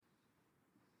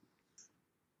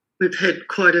we've had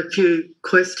quite a few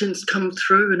questions come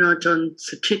through, and Ajahn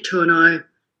Sucitto and I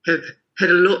have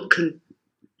had a look and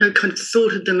kind of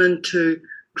sorted them into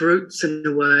groups in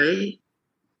a way.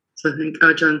 So I think,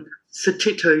 Ajahn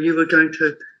Sucitto, you were going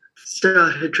to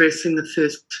start addressing the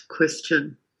first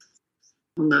question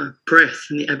on the breath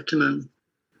and the abdomen.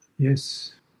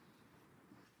 Yes,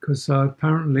 because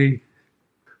apparently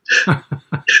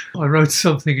I wrote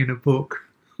something in a book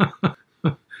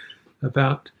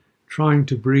about trying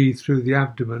to breathe through the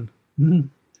abdomen.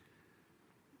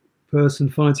 Person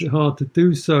finds it hard to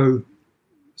do so.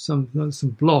 Some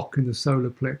block in the solar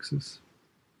plexus.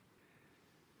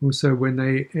 Also, when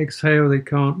they exhale, they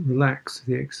can't relax.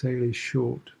 The exhale is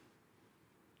short.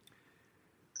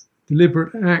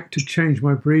 Deliberate act to change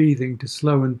my breathing to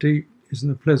slow and deep isn't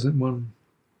a pleasant one.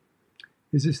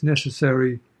 Is this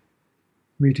necessary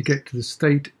for me to get to the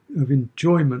state of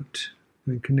enjoyment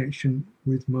and connection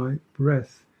with my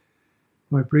breath?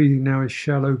 My breathing now is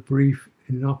shallow, brief,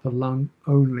 in an upper lung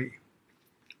only.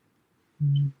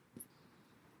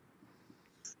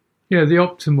 Yeah, the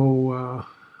optimal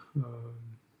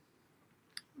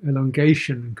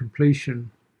elongation and completion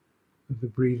of the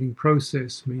breathing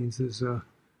process means there's a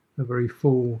very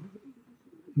full,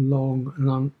 long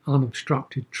and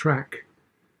unobstructed track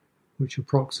which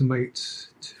approximates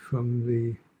from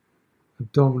the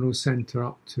abdominal center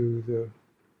up to the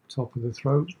top of the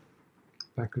throat,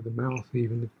 back of the mouth,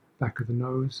 even the back of the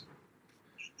nose.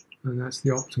 And that's the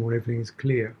optimal, everything is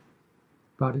clear.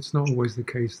 But it's not always the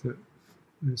case that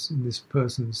in this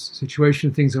person's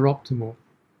situation things are optimal.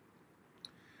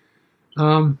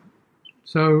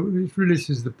 So this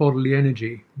is the bodily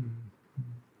energy,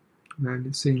 and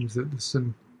it seems that there's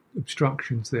some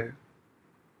obstructions there.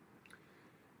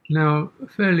 Now, a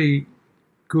fairly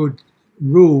good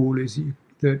rule is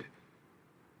that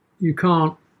you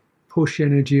can't push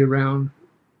energy around.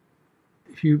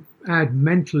 If you add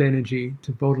mental energy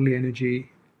to bodily energy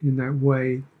in that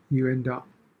way, you end up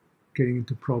getting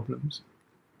into problems.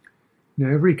 Now,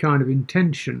 every kind of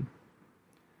intention,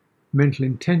 mental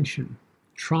intention,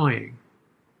 trying,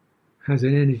 has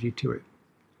an energy to it.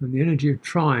 And the energy of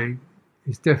trying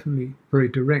is definitely very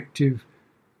directive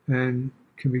and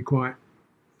can be quite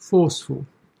forceful.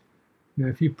 Now,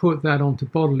 if you put that onto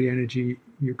bodily energy,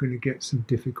 you're going to get some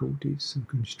difficulties, some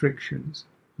constrictions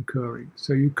occurring.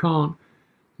 So you can't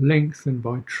lengthen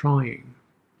by trying.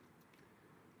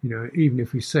 Even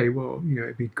if we say, well,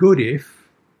 it'd be good if,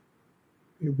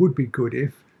 it would be good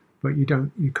if, but you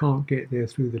can't get there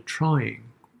through the trying.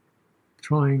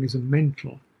 Trying is a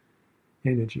mental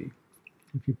energy.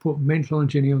 If you put mental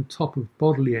energy on top of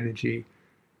bodily energy,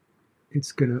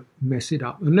 it's going to mess it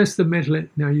up. Unless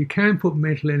now you can put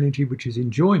mental energy, which is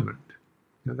enjoyment.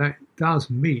 Now that does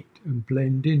meet and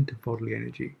blend into bodily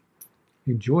energy.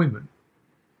 Enjoyment.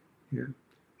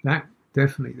 That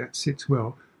sits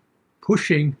well.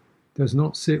 Pushing does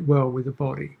not sit well with the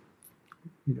body.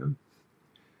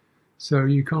 So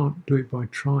you can't do it by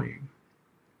trying.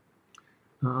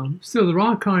 Still, there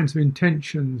are kinds of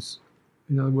intentions,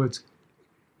 in other words,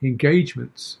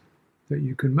 engagements that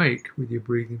you can make with your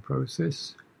breathing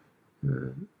process.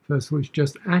 First of all, it's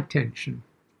just attention.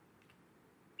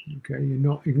 Okay, you're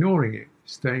not ignoring it,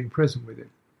 staying present with it.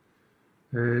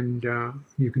 And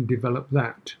you can develop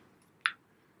that.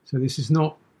 So this is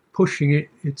not pushing it,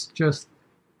 it's just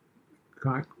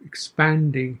like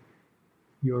expanding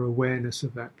your awareness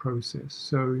of that process.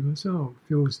 So you must, it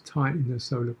feels tight in the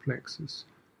solar plexus.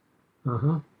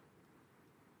 Right,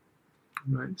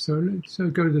 so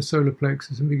go to the solar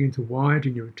plexus and begin to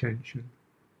widen your attention.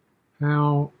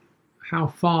 How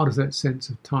far does that sense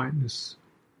of tightness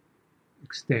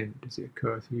extend? Does it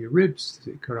occur through your ribs? Does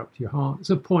it occur up to your heart?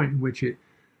 There's a point in which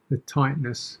the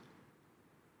tightness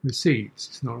recedes.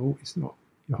 It's not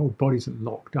your whole body isn't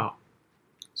locked up.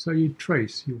 So you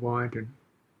trace, you widen.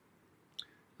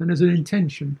 And there's an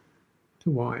intention to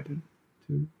widen,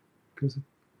 because the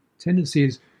tendency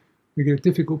is we get a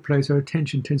difficult place, our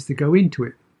attention tends to go into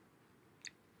it.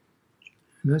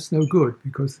 And that's no good,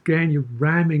 because again, you're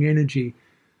ramming energy,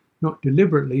 not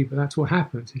deliberately, but that's what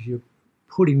happens, is you're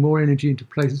putting more energy into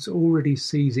places that's already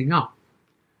seizing up.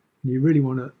 And you really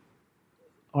want to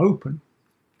open.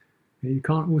 And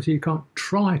you can't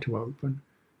try to open,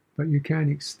 but you can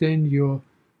extend your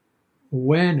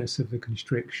awareness of the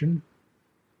constriction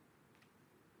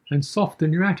and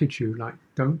soften your attitude, like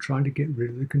don't try to get rid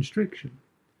of the constriction.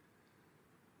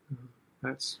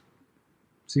 That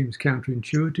seems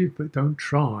counterintuitive, but don't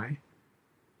try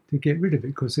to get rid of it,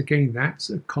 because again, that's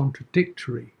a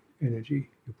contradictory energy.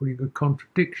 You're putting a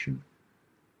contradiction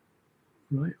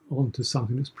right onto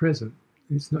something that's present.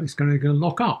 It's going to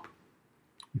lock up.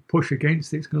 You push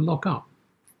against it, it's going to lock up.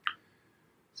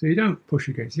 So you don't push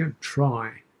against, you don't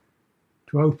try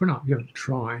to open up, you don't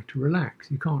try to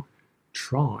relax. You can't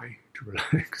try to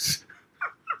relax.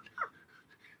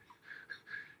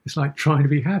 It's like trying to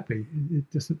be happy. It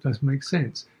doesn't make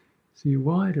sense. So you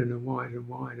widen and widen and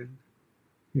widen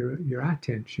your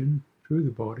attention through the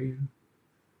body.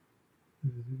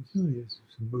 There's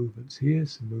some movements here,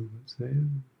 some movements there.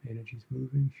 Energy's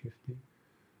moving, shifting.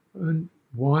 And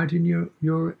widen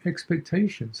your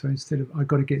expectation. So instead of, I've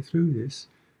got to get through this,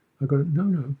 I've got to,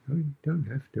 no, you don't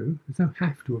have to. There's no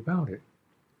have to about it.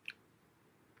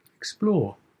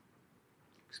 Explore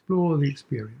the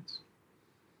experience.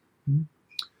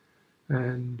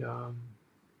 And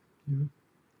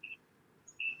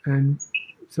and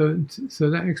so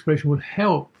that exploration will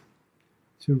help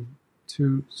to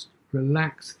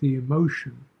relax the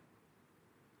emotion.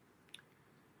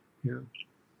 The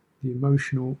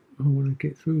emotional, I want to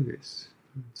get through this,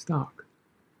 I'm stuck.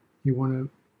 You want to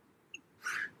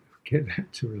get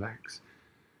that to relax.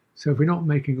 So if we're not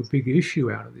making a big issue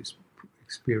out of this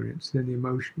experience, then the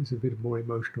emotion is a bit more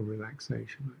emotional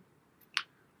relaxation.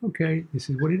 Okay, this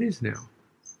is what it is now.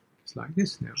 It's like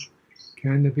this now.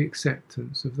 Can there be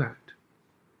acceptance of that?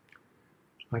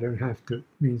 I don't have to,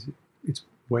 means it's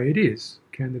the way it is.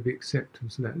 Can there be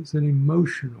acceptance of that? It's an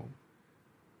emotional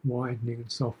widening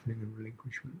and softening and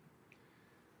relinquishment.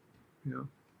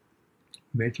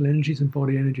 Mental energies and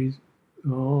body energies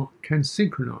can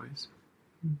synchronize.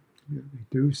 They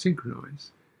do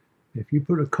synchronize. If you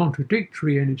put a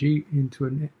contradictory energy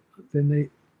into then the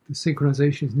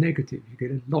synchronization is negative. You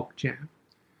get a lockjam.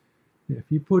 If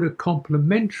you put a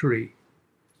complementary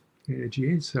energy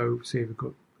in, so say we've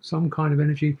got some kind of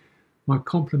energy, my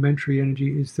complementary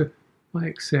energy is that I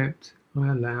accept, I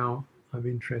allow, I'm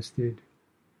interested.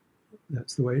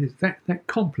 That's the way it is. That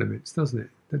complements, doesn't it?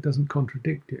 That doesn't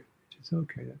contradict it. It's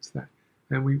okay, that's that.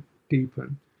 And we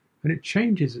deepen. And it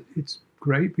changes. It's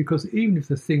great because even if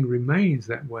the thing remains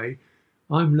that way,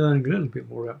 I'm learning a little bit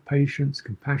more about patience,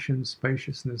 compassion,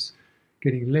 spaciousness,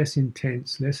 getting less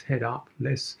intense, less head up,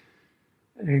 less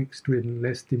angst-ridden,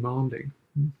 less demanding.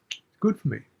 It's good for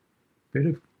me.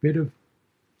 Bit of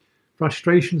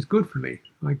frustration is good for me.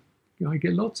 I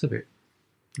get lots of it,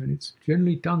 and it's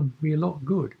generally done me a lot of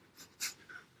good.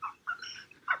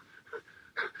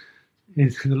 In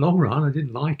the long run, I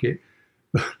didn't like it,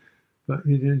 but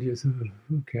it just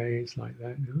okay. It's like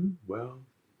that. Well,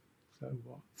 so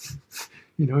what?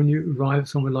 And you arrive at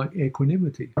somewhere like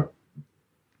equanimity,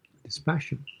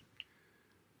 dispassion.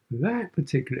 That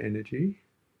particular energy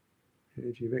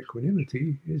of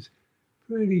equanimity, is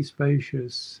pretty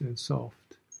spacious and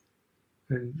soft.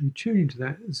 And you tune into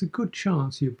that, there's a good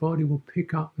chance your body will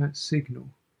pick up that signal.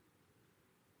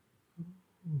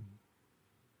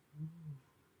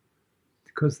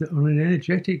 Because on an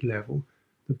energetic level,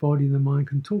 the body and the mind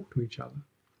can talk to each other.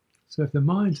 So if the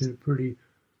mind's in a pretty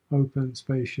open,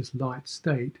 spacious, light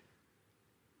state,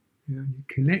 you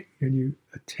connect and you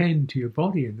attend to your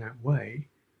body in that way,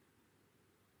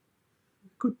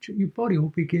 your body will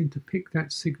begin to pick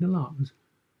that signal up as,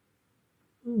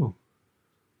 oh,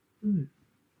 right,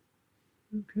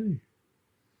 okay.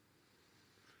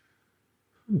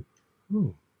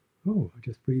 Oh, I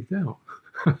just breathed out.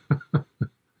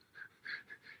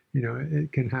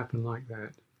 It can happen like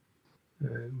that.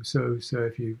 So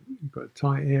if you've got a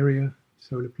tight area,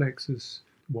 solar plexus,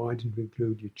 widen to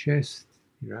include your chest,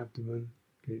 your abdomen,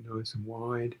 get it nice and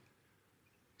wide.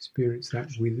 Experience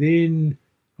that within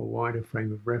a wider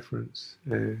frame of reference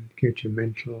and get your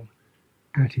mental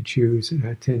attitudes and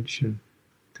attention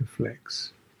to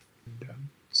flex and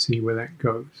see where that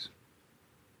goes.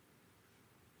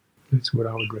 That's what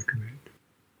I would recommend.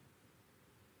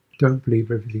 Don't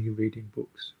believe everything you read in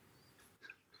books.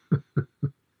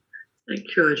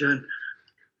 Thank you, Ajahn.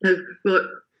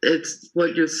 It's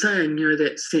what you're saying,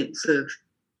 that sense of,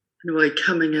 in a way,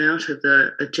 coming out of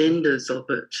the agendas of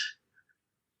it,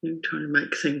 trying to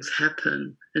make things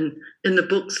happen. And in the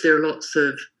books, there are lots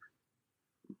of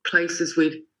places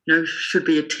we should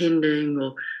be attending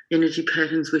or energy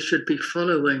patterns we should be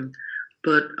following.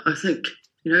 But I think,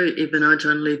 even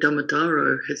Ajahn Lee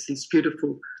Dhammadharo has these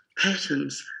beautiful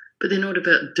patterns, but they're not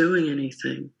about doing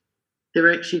anything.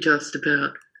 They're actually just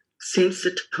about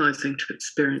sensitizing to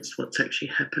experience what's actually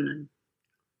happening.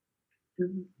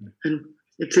 And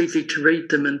it's easy to read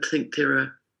them and think they're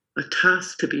a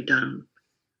task to be done,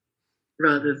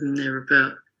 rather than they're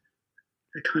about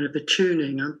a kind of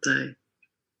attuning, aren't they?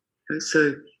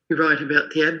 So you write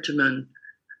about the abdomen,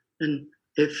 and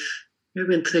if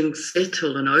when things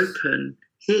settle and open,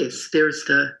 yes, there's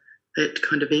that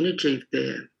kind of energy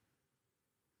there.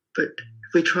 But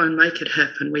if we try and make it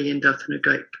happen, we end up in a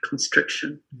great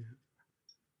constriction.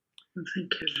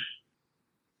 Thank you.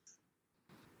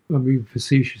 I'm being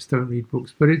facetious, don't read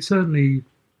books, but it's certainly,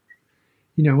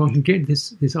 one can get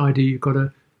this idea you've got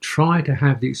to try to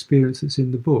have the experience that's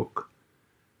in the book.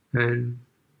 And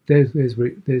there's where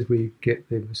you get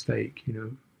the mistake,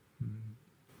 It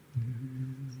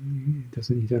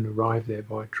doesn't, you don't arrive there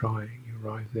by trying, you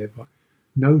arrive there by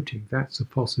noting that's a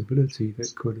possibility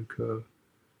that could occur.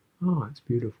 Oh, it's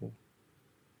beautiful.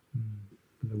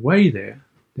 And the way there,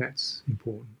 that's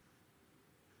important.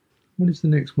 What is the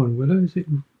next one, Willa? Is it?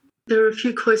 There are a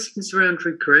few questions around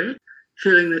regret,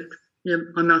 feeling that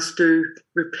I must do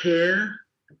repair,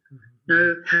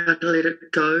 how to let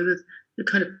it go, the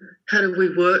kind of how do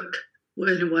we work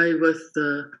in a way with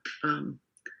the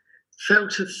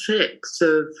felt effects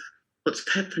of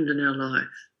what's happened in our life.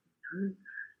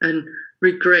 And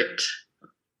regret,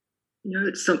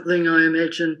 it's something I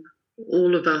imagine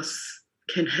all of us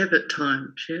can have at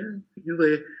times,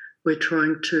 We're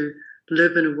trying to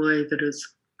live in a way that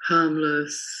is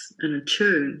harmless and in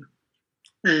tune.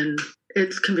 And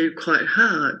it can be quite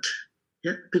hard,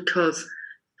 because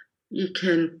you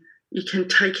can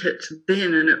take it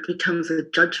then and it becomes a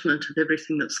judgment of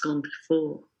everything that's gone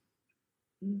before.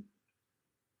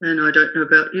 And I don't know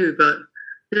about you, but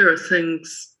there are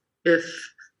things, if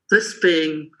this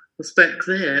being was back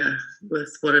there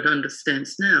with what it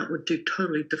understands now, it would do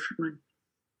totally differently.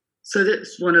 So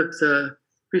that's one of the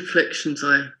reflections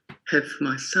I have for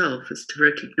myself, is to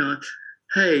recognise,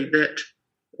 hey, that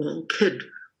kid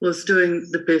was doing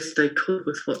the best they could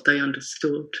with what they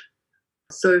understood.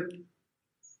 So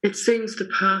it seems the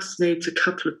past needs a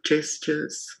couple of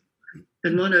gestures,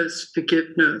 and one is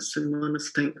forgiveness and one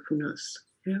is thankfulness.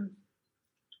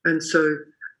 And so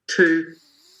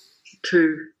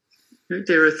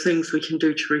there are things we can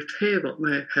do to repair what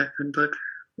may have happened, but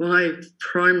my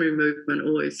primary movement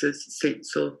always is a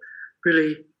sense of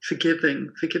really forgiving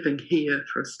here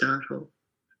for a start off.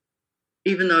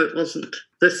 Even though it wasn't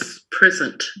this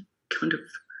present kind of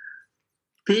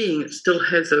being, it still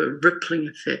has a rippling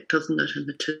effect, doesn't it, in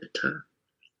the citta?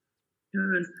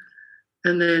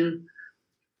 And then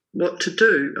what to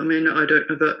do. I mean, I don't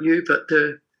know about you, but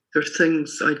there are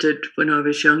things I did when I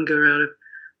was younger out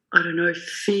of,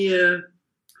 fear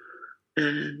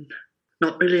and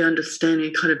not really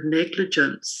understanding, kind of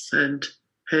negligence, and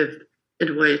have, in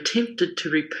a way, attempted to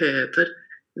repair, but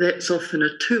that's often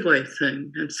a two-way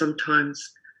thing, and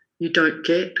sometimes you don't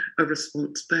get a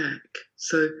response back.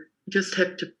 So you just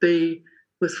have to be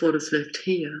with what is left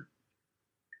here,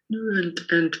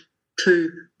 and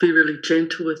to be really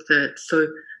gentle with that. So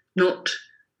not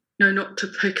to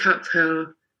pick up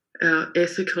our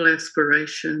ethical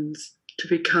aspirations to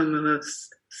become a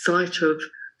site of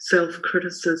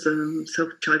self-criticism,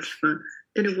 self-judgment,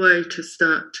 in a way to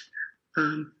start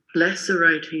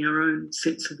lacerating our own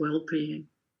sense of well-being.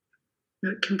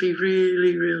 It can be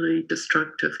really, really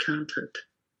destructive, can't it?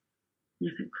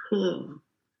 You think,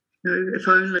 if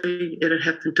only it had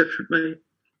happened differently.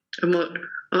 And what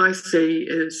I see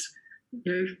is,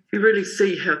 you really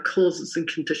see how causes and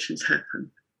conditions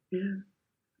happen.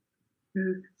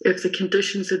 If the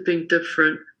conditions had been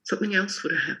different, something else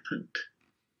would have happened.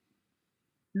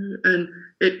 And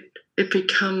it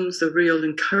becomes a real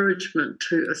encouragement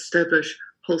to establish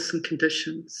wholesome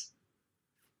conditions,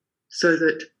 so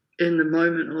that in the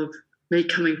moment of me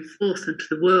coming forth into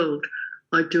the world,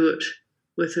 I do it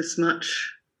with as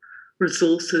much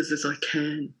resources as I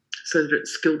can, so that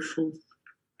it's skillful.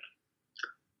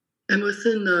 And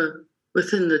within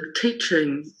the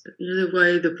teaching, the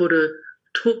way the Buddha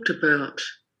talked about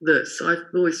this, I've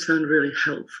always found really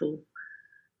helpful,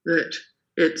 that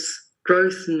it's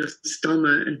growth in the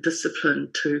stomach and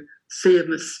discipline to see a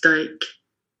mistake,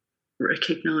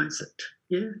 recognise it.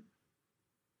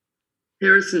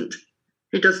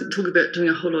 He doesn't talk about doing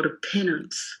a whole lot of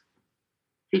penance.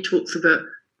 He talks about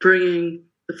bringing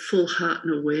the full heart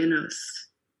and awareness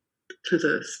to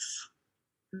this,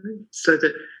 so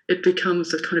that it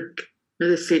becomes a kind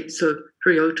of sense of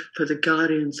for the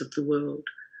guardians of the world,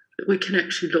 that we can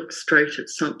actually look straight at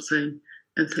something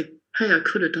and think, hey, I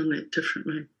could have done that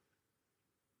differently.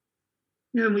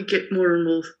 And we get more and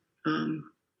more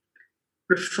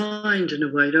refined in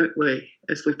a way, don't we,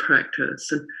 as we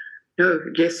practice. And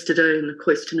yesterday in the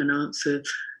question and answer,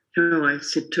 I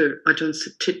said to Ajahn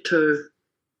Sucitto,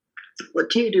 what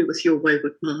do you do with your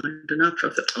wayward mind? And after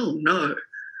I thought, oh no,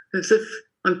 as if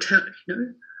I'm telling,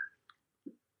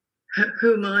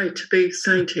 who am I to be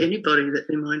saying to anybody that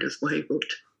their mind is wayward?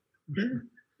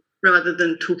 Rather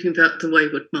than talking about the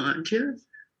wayward mind, you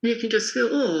can just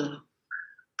feel,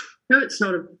 it's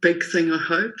not a big thing, I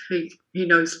hope. He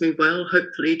knows me well,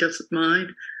 hopefully he doesn't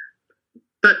mind.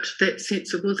 But that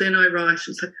sense of, then I write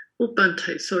and say, Oh,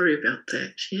 Bante, sorry about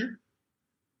that, yeah?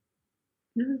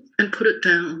 Yeah, and put it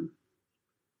down.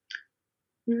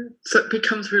 Yeah, so it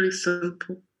becomes really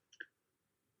simple.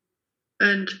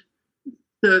 And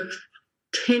the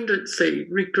tendency,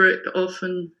 regret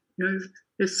often, turns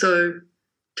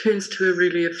to a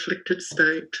really afflicted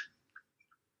state.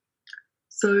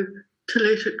 So to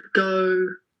let it go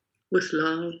with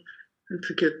love and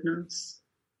forgiveness.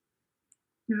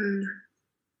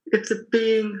 If this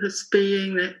being,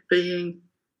 that being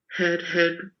had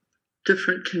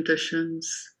different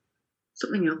conditions,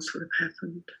 something else would have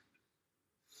happened.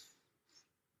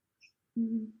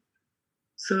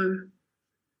 So,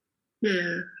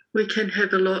 yeah, we can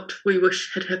have a lot we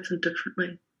wish had happened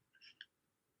differently.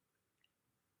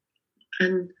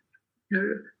 And,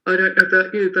 I don't know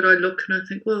about you, but I look and I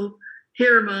think, well,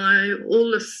 here am I,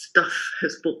 all this stuff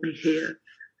has brought me here,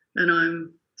 and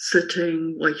I'm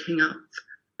sitting, waking up,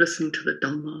 listening to the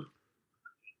Dhamma.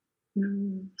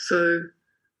 So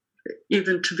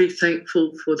even to be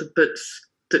thankful for the bits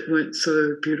that weren't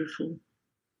so beautiful,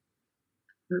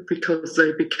 because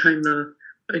they became the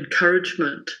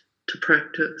encouragement to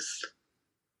practice.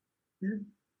 Yeah.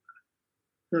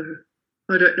 So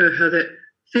I don't know how that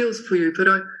feels for you, but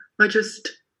I just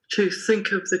to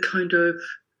think of the kind of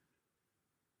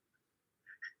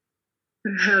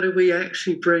how do we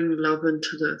actually bring love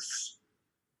into this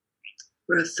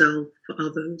for ourselves, for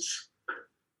others,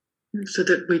 so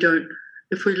that we don't,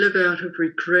 if we live out of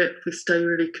regret, we stay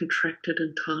really contracted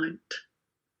and tight.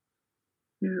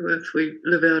 If we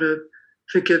live out of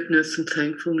forgiveness and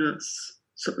thankfulness,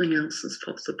 something else is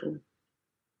possible.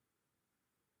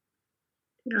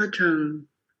 Ajahn,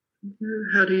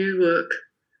 how do you work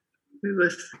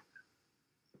with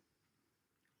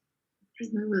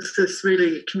this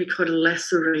really, it can be quite a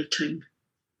lacerating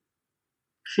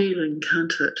feeling,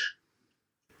 can't it?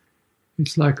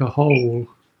 It's like a hole,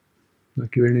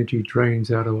 like your energy drains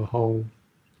out of a hole.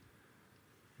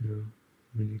 When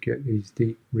you get these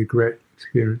deep regret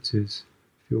experiences,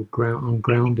 feel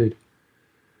ungrounded.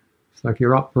 It's like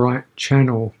your upright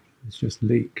channel is just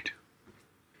leaked.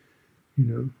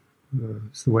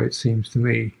 It's the way it seems to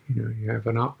me. You have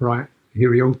an upright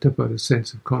hiriyottappa, a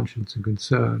sense of conscience and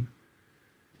concern,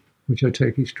 which I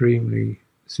take extremely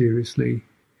seriously.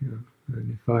 And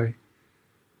if I,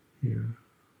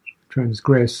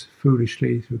 transgress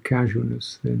foolishly through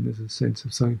casualness, then there's a sense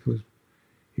of something feels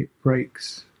it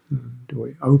breaks or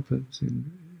it opens, and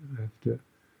after,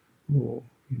 or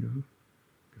I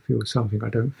feel something. I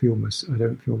feel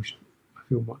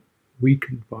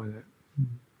weakened by that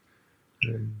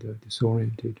and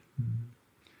disoriented.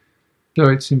 So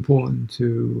it's important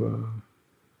to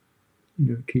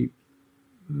keep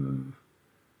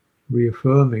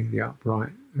reaffirming the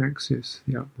upright axis,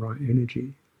 the upright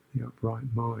energy, the upright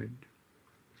mind.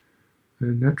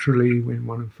 And naturally, when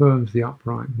one affirms the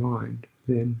upright mind,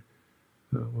 then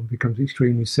one becomes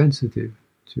extremely sensitive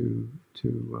to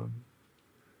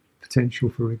potential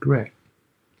for regret.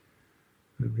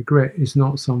 And regret is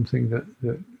not something that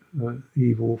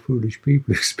evil, foolish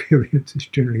people experience. It's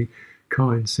generally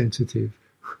kind, sensitive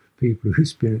people who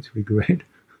experience regret.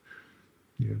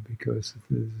 Because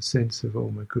there's a sense of,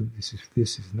 oh my goodness,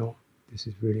 this is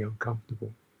really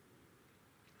uncomfortable.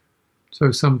 So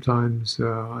sometimes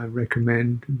I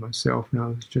recommend myself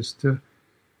now is just to,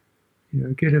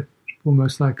 get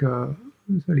almost like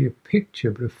it's only a picture,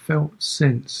 but a felt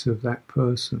sense of that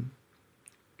person,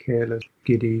 careless,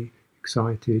 giddy,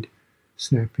 excited,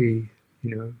 snappy,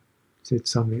 said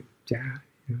something,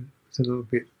 it's a little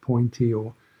bit pointy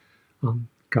or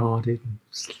unguarded, and,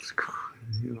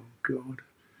 oh God.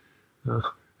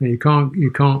 And you can't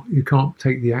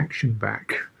take the action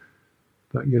back,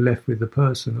 but you're left with the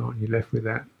person, aren't you? You're left with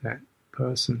that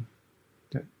person,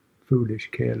 that foolish,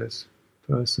 careless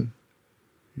person.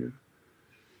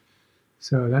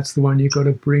 So that's the one you've got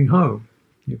to bring home.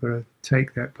 You've got to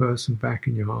take that person back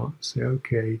in your heart and say,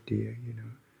 okay, dear,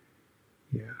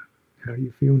 how do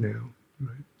you feel now?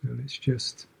 Right? And let's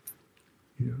just,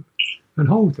 and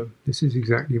hold them. This is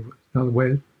exactly another way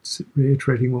of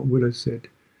reiterating what Willa said.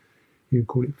 You can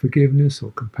call it forgiveness or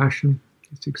compassion.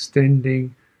 It's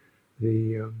extending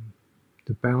the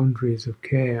boundaries of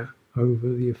care over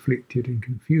the afflicted and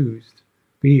confused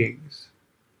beings.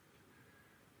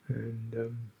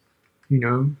 And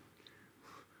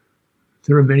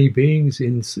there are many beings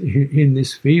in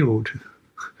this field.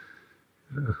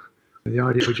 The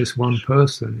idea of just one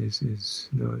person is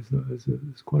no, it's not.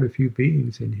 There's quite a few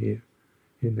beings in here,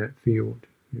 in that field.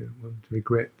 One's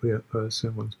regret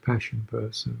person, one's passion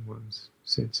person, one's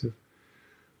sense of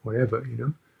whatever,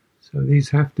 So these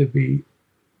have to be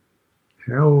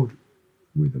held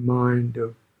with a mind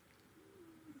of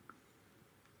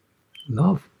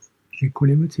love,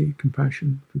 equanimity,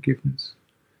 compassion, forgiveness.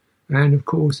 And of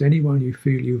course, anyone you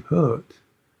feel you've hurt,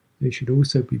 they should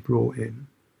also be brought in,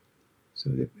 so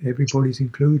that everybody's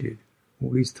included.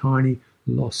 All these tiny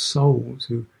lost souls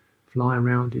who fly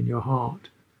around in your heart,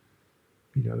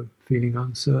 feeling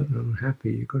uncertain and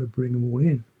unhappy. You've got to bring them all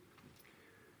in.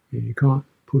 You can't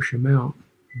push them out,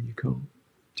 and you can't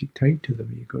dictate to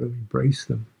them. You've got to embrace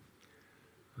them.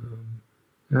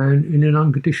 And in an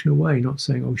unconditional way, not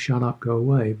saying, oh, shut up, go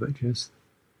away, but just,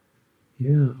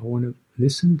 I want to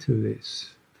listen to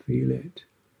this, feel it.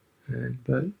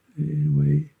 But in a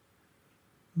way,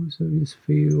 also just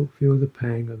feel the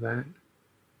pang of that.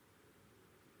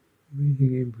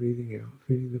 Breathing in, breathing out,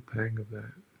 feeling the pang of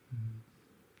that.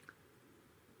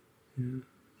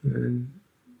 And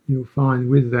you'll find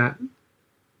with that,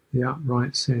 the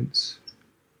upright sense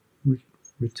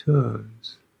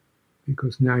returns,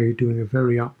 because now you're doing a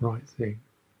very upright thing.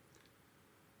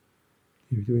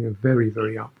 You're doing a very,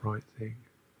 very upright thing,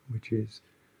 which is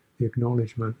the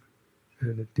acknowledgement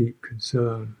and a deep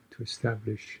concern to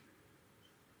establish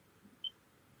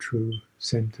true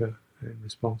centre and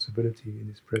responsibility in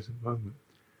this present moment.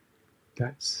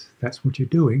 That's what you're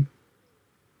doing,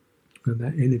 and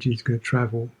that energy is going to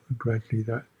travel, and gradually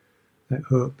that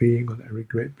hurt being or that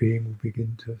regret being will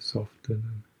begin to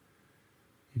soften,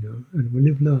 and we'll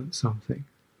have learnt something.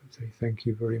 And say thank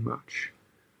you very much.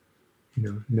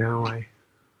 Now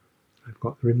I've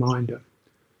got the reminder.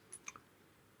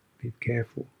 Be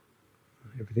careful.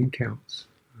 Everything counts.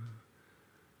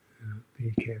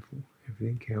 Be careful.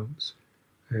 Everything counts.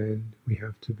 And we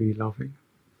have to be loving.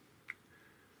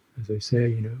 As they say,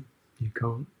 you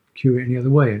can't cure it any other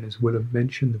way. And as Willa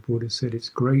mentioned, the Buddha said it's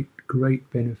great,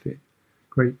 great benefit,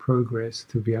 great progress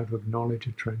to be able to acknowledge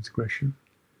a transgression,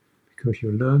 because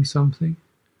you'll learn something.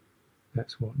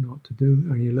 That's what not to do.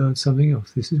 And you learn something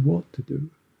else. This is what to do.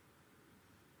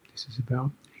 This is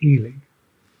about healing,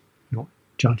 not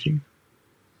judging.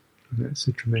 And that's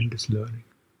a tremendous learning.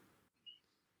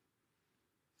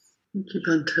 Thank you,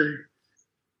 Bhante.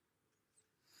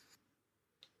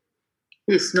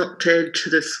 It's not to add to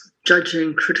this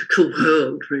judging, critical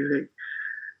world, really.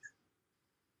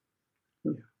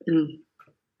 And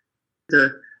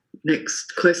the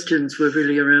next questions were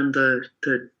really around the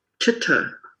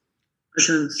citta.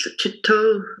 Ajahn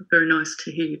Sucitto, very nice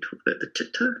to hear you talk about the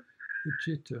citta. The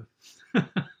citta.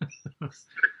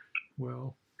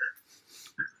 Well,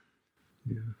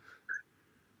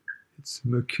 it's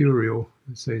mercurial.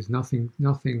 It says nothing,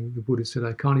 the Buddha said,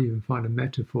 I can't even find a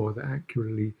metaphor that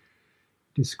accurately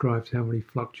describes how many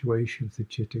fluctuations the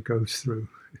citta goes through.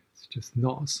 It's just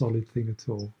not a solid thing at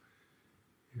all.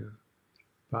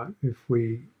 But if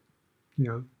we,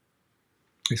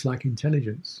 it's like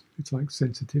intelligence. It's like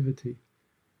sensitivity.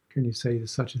 Can you say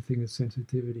there's such a thing as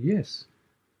sensitivity? Yes.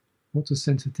 What's a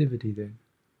sensitivity then?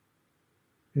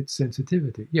 It's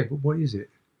sensitivity. Yeah, but what is it?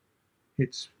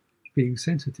 It's being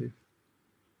sensitive.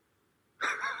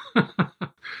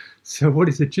 So what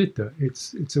is a citta?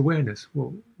 It's awareness.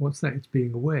 Well, what's that? It's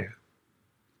being aware.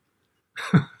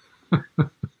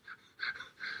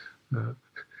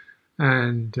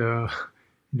 And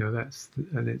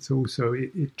it's also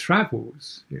it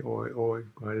travels, or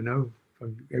I don't know.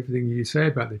 Everything you say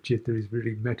about the citta is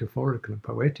really metaphorical and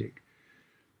poetic,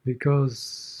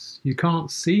 because you can't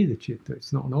see the citta.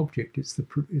 It's not an object. It's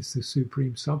the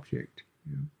supreme subject.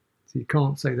 So you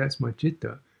can't say that's my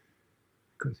citta,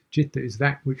 because citta is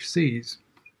that which sees,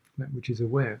 that which is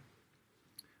aware.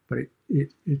 But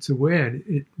it's aware.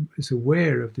 It's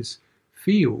aware of this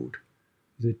field,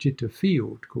 the citta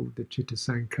field called the citta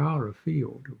sankhara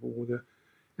field, of all the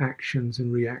actions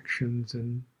and reactions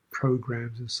and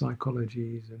programs and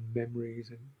psychologies and memories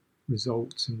and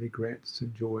results and regrets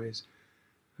and joys.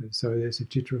 And so there's a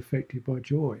citta affected by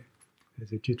joy.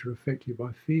 There's a citta affected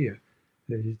by fear.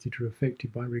 There's a citta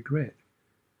affected by regret.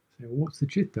 So what's the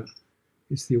citta?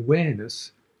 It's the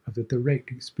awareness of the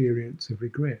direct experience of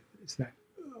regret. It's that,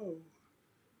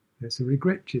 that's a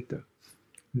regret citta.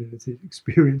 And then it's the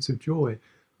experience of joy.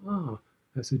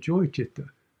 That's a joy citta.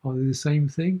 Are they the same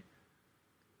thing?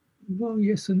 Well,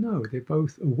 yes and no. They're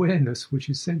both awareness, which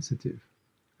is sensitive.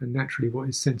 And naturally what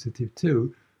is sensitive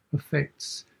to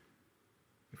affects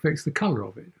the colour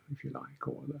of it, if you like,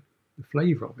 or the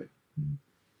flavour of it.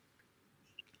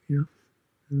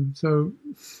 So,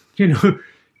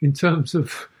 in terms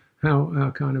of how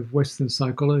our kind of Western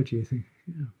psychology, you think,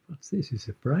 what's this? Is it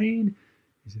the brain?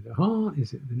 Is it the heart?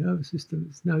 Is it the nervous system?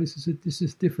 No, this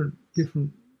is different.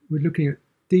 We're looking at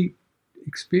deep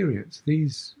experience.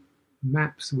 These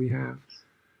maps we have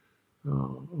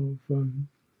of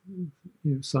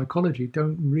psychology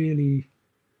don't really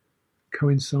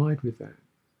coincide with that.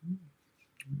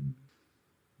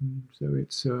 So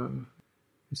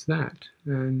it's that,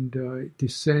 and it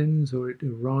descends or it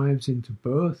arrives into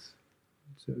birth.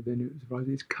 So then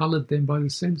it's coloured then by the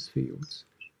sense fields.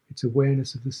 It's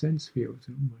awareness of the sense fields.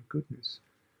 Oh my goodness!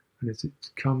 And as it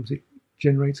comes, it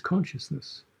generates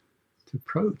consciousness to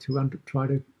try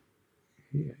to,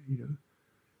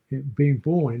 being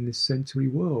born in this sensory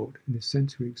world, in this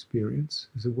sensory experience,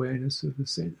 is awareness of the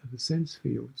sense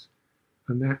fields,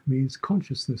 and that means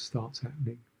consciousness starts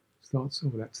happening. That's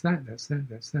colour, that's sight,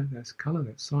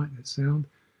 that's sound,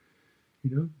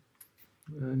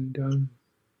 and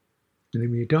then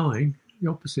when you're dying, the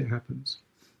opposite happens.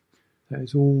 That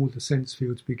is, all the sense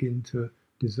fields begin to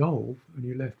dissolve, and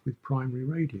you're left with primary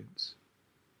radiance,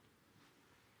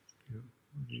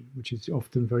 which is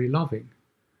often very loving.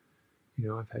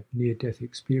 I've had near-death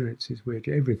experiences where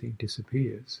everything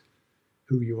disappears.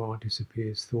 Who you are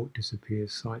disappears, thought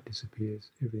disappears, sight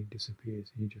disappears, everything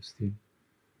disappears, and you're just in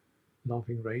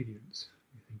loving radiance.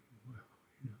 You think, wow,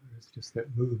 it's just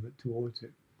that movement towards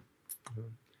it. So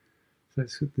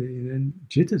that's then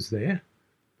citta's there,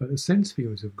 but the sense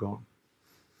fields have gone.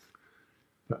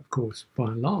 But of course, by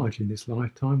and large, in this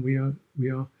lifetime, we're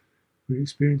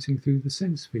experiencing through the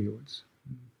sense fields,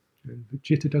 and the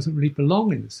citta doesn't really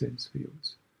belong in the sense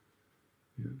fields.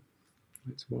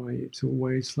 That's why it's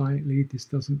always slightly. This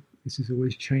is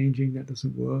always changing. That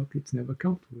doesn't work. It's never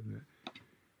comfortable in that.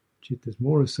 Citta is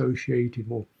more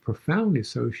profoundly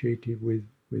associated with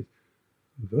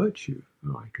virtue.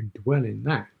 I can dwell in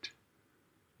that,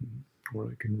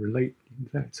 or I can relate.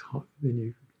 That's hot.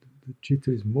 Then the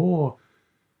citta is more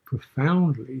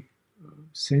profoundly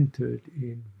centered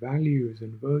in values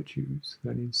and virtues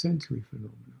than in sensory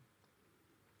phenomena.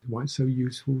 Why it's so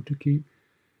useful to keep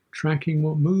tracking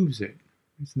what moves it.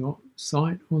 It's not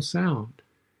sight or sound.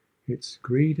 It's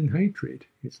greed and hatred.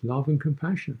 It's love and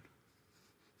compassion.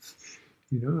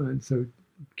 And so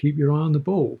keep your eye on the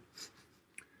ball.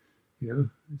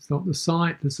 It's not the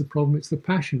sight that's the problem, it's the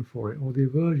passion for it or the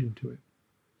aversion to it.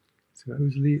 So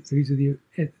these are the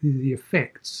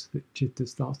effects that citta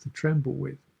starts to tremble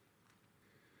with.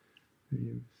 And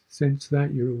you sense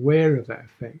that, you're aware of that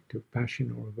effect of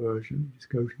passion or aversion. You just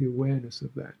go to the awareness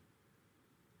of that.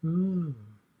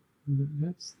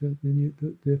 That's that. Then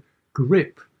the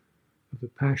grip of the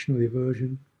passion or the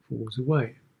aversion falls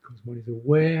away, because one is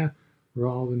aware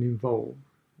rather than involved,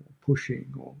 or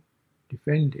pushing, or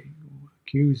defending, or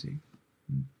accusing.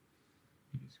 You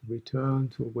just return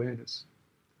to awareness,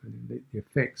 and then the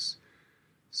effects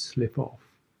slip off.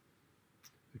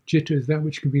 The citta is that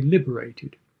which can be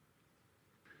liberated.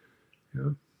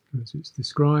 As it's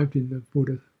described in the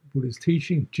Buddha's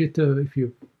teaching, citta, if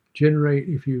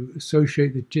you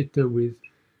associate the citta with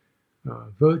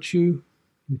virtue,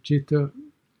 the citta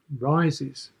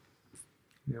rises.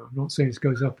 Now, I'm not saying it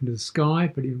goes up into the sky,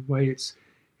 but in a way its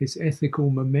ethical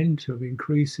momentum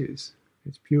increases,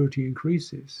 its purity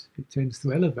increases. It tends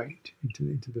to elevate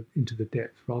into the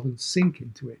depth rather than sink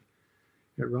into it.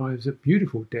 It arrives at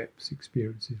beautiful depths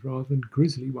experiences rather than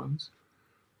grisly ones.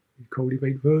 You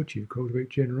cultivate virtue, cultivate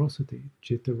generosity,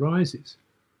 citta rises.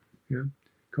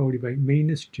 Cultivate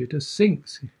meanness, citta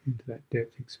sinks into that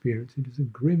depth experience, into some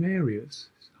grim areas,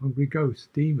 hungry ghosts,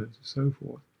 demons, and so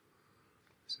forth.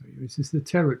 So this is the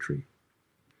territory.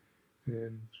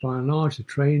 And by and large, the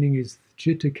training is the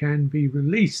citta can be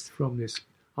released from this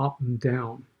up and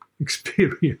down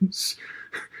experience.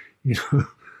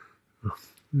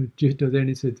 The citta then,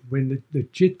 it said, when the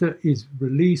citta is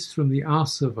released from the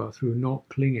asava through not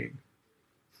clinging,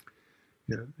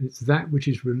 it's that which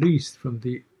is released from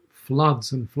the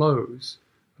floods and flows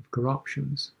of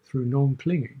corruptions through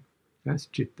non-clinging. That's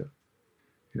citta.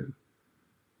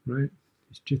 Right?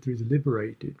 This citta is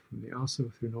liberated from the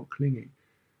asava through not clinging.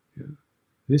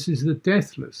 This is the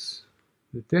deathless.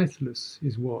 The deathless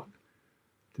is what?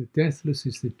 The deathless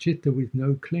is the citta with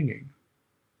no clinging.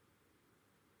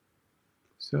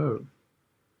 So,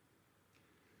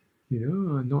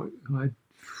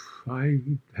 I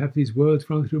have these words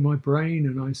run through my brain,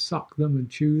 and I suck them and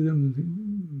chew them and think,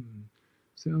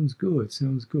 sounds good.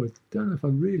 Don't know if I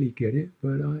really get it,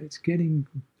 but I'm getting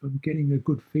a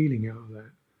good feeling out of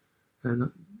that, and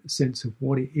a sense of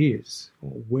what it is, or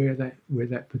where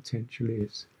that potential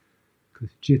is.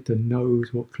 Because citta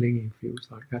knows what clinging feels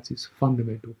like. That's its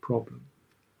fundamental problem.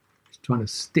 It's trying to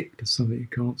stick to something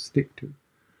it can't stick to.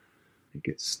 It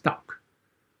gets stuck,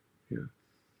 in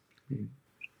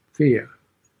fear,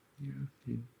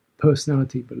 in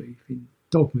personality belief, in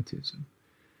dogmatism.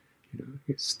 It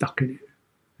gets stuck in it.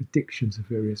 Addictions of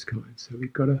various kinds. So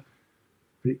but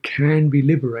it can be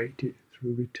liberated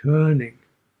through returning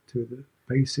to the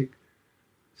basic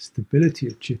stability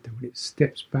of citta, when it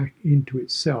steps back into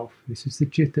itself. This is the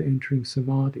citta entering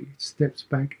samadhi. It steps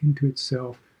back into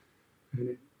itself and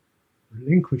it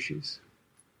relinquishes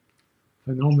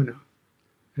phenomena,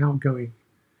 outgoing,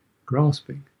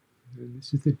 grasping. And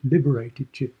this is the liberated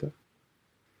citta.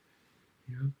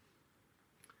 Yeah.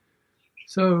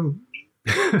 So,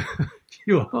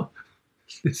 you are.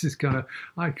 This is kind of,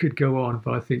 I could go on,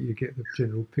 but I think you get the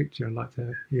general picture. I'd like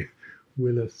to hear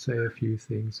Willa say a few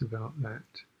things about that.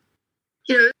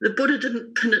 The Buddha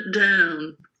didn't pin it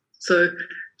down. So,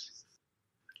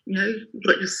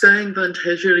 what you're saying, Bhante,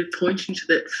 is really pointing to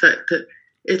that fact that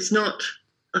it's not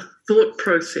a thought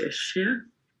process, yeah?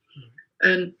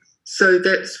 And so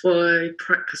that's why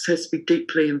practice has to be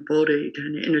deeply embodied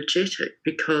and energetic,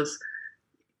 because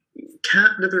you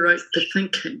can't liberate the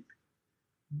thinking.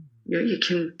 You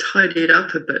can tidy it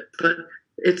up a bit, but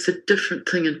it's a different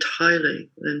thing entirely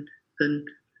than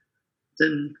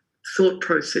thought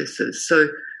processes. So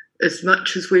as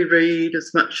much as we read,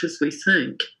 as much as we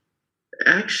think,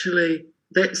 actually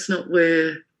that's not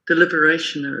where the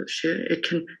liberation is. Yeah? It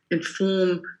can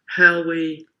inform how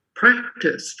we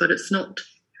practice, but it's not.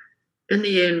 In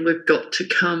the end, we've got to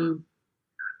come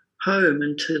home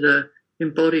into the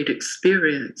embodied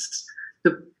experience.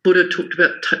 The Buddha talked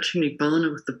about touching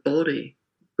Nibbana with the body,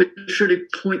 which really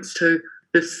points to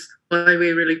this why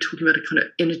we're really talking about a kind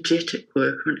of energetic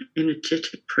work or an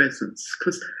energetic presence,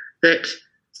 because that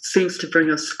seems to bring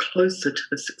us closer to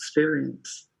this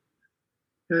experience.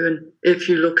 And if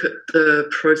you look at the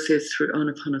process through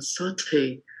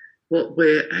Anapanasati, what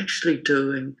we're actually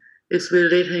doing is we're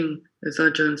letting, as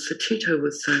Ajahn Sucitto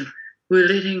was saying, we're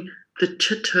letting the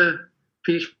citta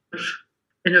be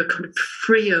in a kind of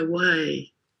freer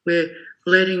way. We're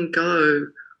letting go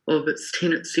of its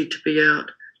tendency to be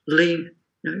out,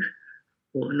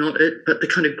 or not it, but the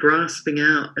kind of grasping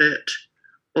out at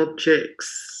objects,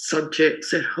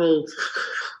 subjects, that whole,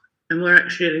 and we're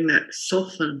actually letting that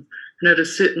soften. And at a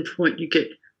certain point, you get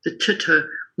the citta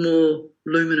more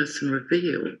luminous and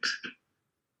revealed,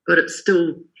 but it's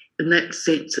still, in that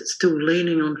sense, it's still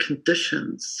leaning on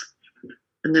conditions.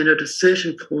 And then at a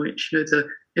certain point,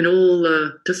 in all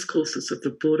the discourses of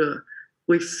the Buddha,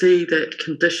 we see that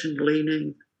conditioned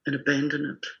leaning and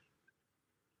abandon it.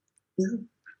 Yeah.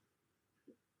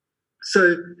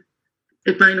 So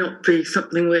it may not be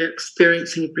something we're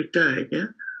experiencing every day,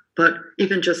 yeah, but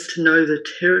even just to know the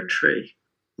territory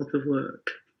of the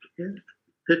work, yeah,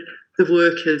 that the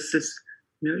work is this,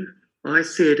 I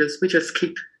see it as we just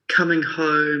keep coming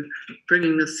home,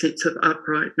 bringing the sense of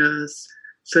uprightness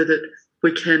so that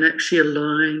we can actually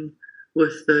align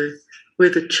with where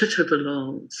the citta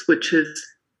belongs, which is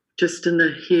just in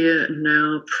the here and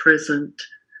now present,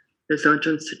 as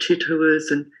Ajahn Sucitto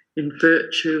is, and in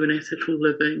virtue and ethical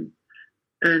living.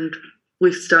 And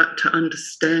we start to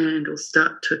understand we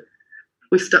start to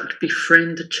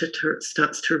befriend the citta, it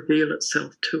starts to reveal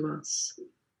itself to us.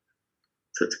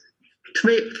 So to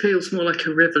me it feels more like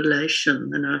a revelation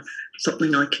than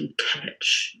something I can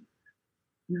catch.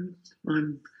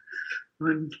 I'm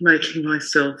making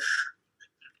myself,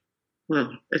 well,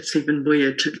 it's even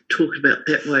weird to talk about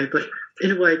that way, but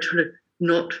in a way trying to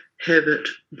not have it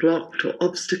blocked or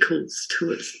obstacles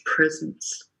to its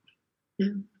presence. Yeah.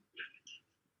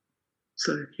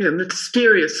 So,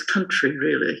 mysterious country,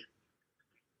 really.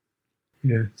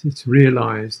 Yeah, it's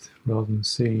realised rather than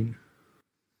seen.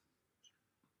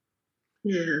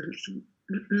 Yeah,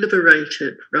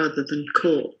 liberated rather than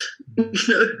caught,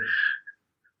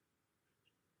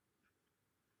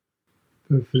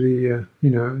 But for the,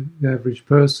 the average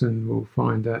person will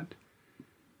find that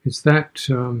it's that,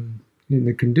 in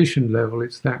the conditioned level,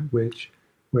 it's that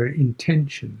where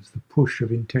intentions, the push of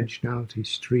intentionality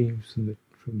streams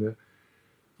from the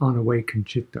unawakened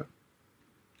citta,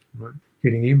 right?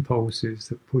 Getting impulses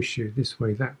that push you this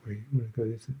way, that way. You want to go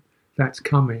this. That's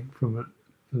coming from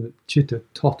the citta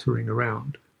tottering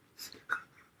around,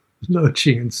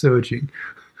 lurching and surging,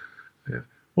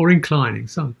 or inclining.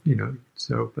 Some,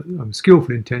 So, but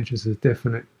skillful intentions is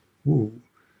definite.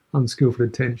 Unskillful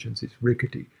intentions is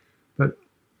rickety, but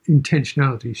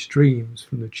intentionality streams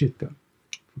from the citta,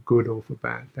 for good or for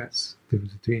bad. That's the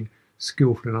difference between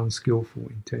skillful and unskillful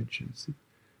intentions.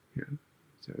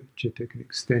 So citta can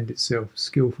extend itself,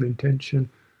 skillful intention,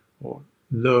 or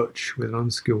lurch with an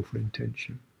unskillful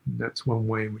intention. And that's one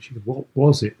way in which what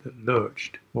was it that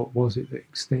lurched? What was it that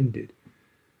extended?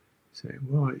 Say,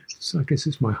 well, I guess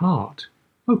it's my heart.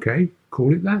 Okay,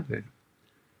 call it that then.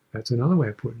 That's another way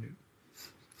of putting it.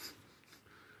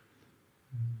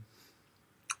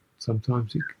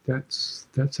 Sometimes that's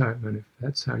how it manifests.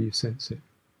 That's how you sense it.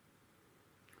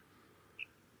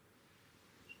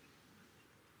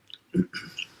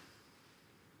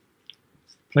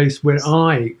 place where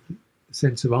the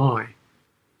sense of I.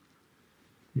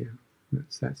 Yeah,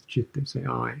 that's citta. Say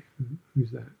I.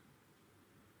 Who's that?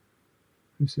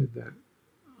 Who said that?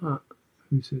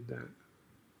 Who said that?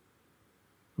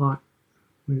 I.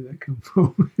 Where did that come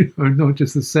from? Not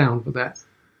just the sound, but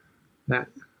that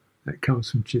comes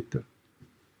from citta.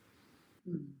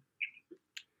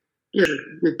 Yeah,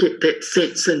 you get that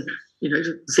sense, and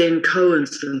Zen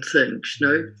koans and things.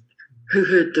 Who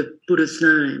heard the Buddha's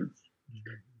name,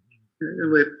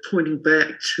 and we're pointing back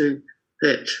to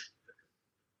that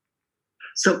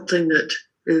something that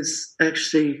is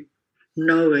actually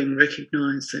knowing,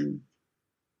 recognizing.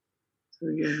 So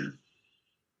yeah.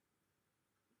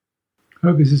 I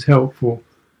hope this is helpful.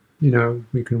 We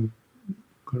can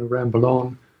kind of ramble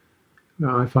on.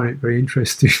 I find it very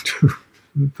interesting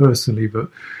personally, but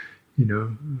I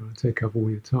take up all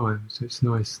your time, so it's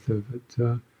nice to.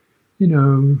 But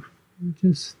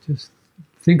just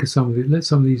think of some of it. Let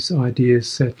some of these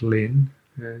ideas settle in,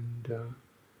 and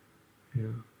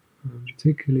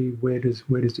particularly where does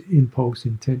impulse,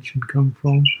 intention come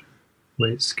from?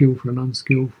 Where it's skillful and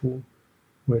unskillful?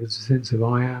 Where does the sense of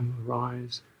I am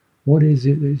arise? What is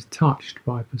it that is touched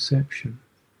by perception?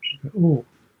 Oh,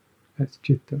 that's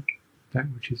citta. That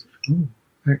which is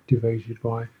activated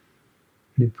by an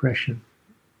impression.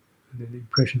 And then the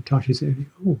impression touches it and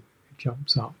it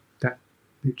jumps up.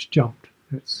 It's jumped.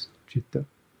 That's citta.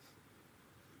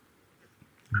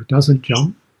 If it doesn't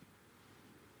jump,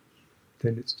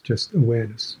 then it's just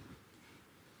awareness.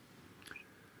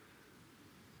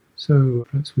 So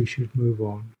perhaps we should move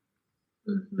on.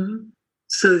 Mm-hmm.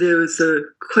 So there was a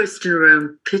question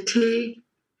around piti,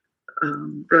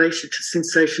 related to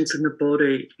sensations in the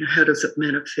body. How does it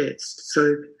manifest?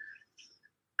 So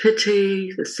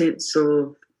piti, the sense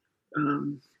of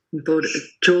body,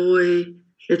 joy,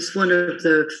 it's one of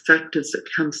the factors that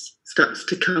starts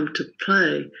to come to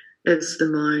play as the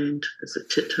mind, as the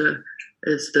citta,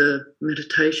 as the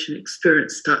meditation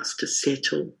experience starts to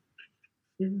settle.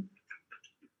 Yeah.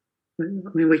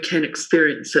 I mean, we can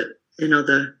experience it in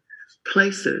other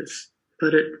places,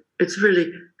 but it's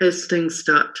really as things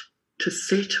start to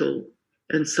settle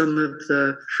and some of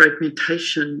the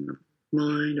fragmentation of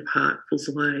mind, of heart falls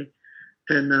away,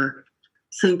 and the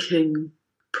thinking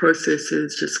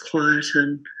processes just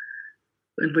quieten,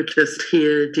 and we're just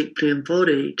here deeply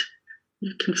embodied,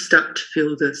 you can start to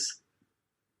feel this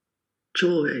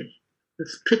joy,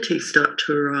 this piti start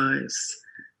to arise.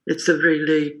 It's a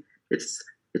really,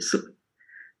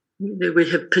 we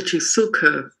have piti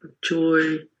sukha,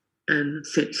 joy and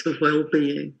sense of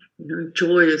well-being.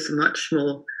 Joy is a much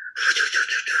more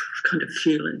kind of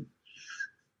feeling.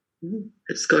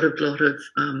 It's got a lot of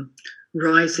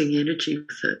rising energy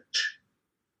with it,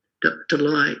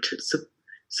 delight. It's a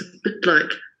bit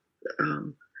like,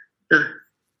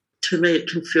 to me it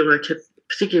can feel like,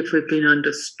 particularly if we've been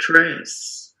under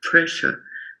stress, pressure,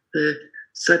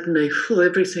 suddenly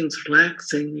everything's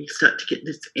relaxing, you start to get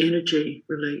this energy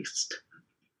released.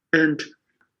 And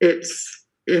it's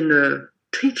in the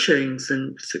teachings,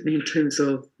 and certainly in terms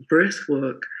of breath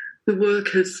work, the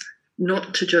work is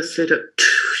not to just let it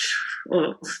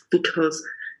off, because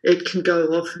it can go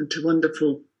off into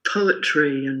wonderful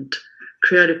poetry and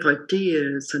creative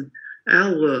ideas, and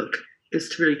our work is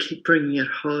to really keep bringing it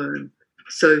home.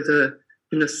 So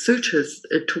in the sutras,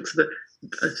 it talks about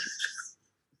a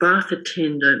bath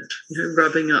attendant,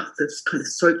 rubbing up this kind of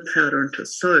soap powder into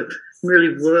soap,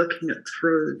 really working it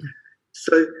through.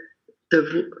 So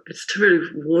it's to really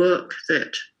work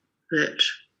that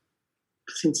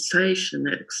sensation,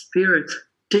 that experience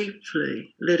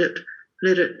deeply. Let it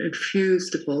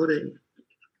infuse the body,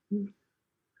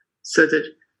 so that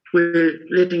we're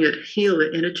letting it heal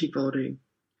the energy body,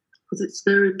 because it's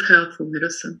very powerful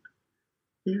medicine.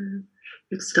 Yeah,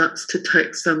 it starts to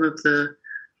take some of the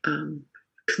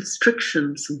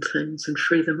constrictions and things and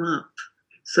free them up.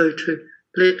 So to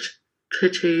let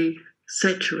piti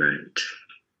saturate,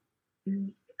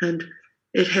 and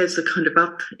it has a kind of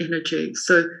up energy,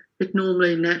 so it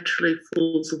normally naturally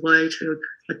falls away to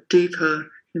a deeper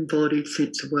embodied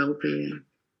sense of well-being.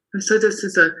 And so this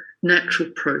is a natural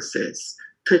process.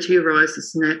 Piti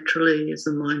arises naturally as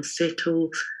the mind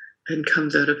settles and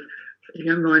comes out of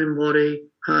mind and body,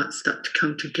 heart start to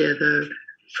come together,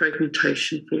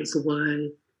 fragmentation falls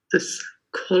away. This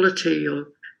quality of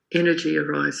energy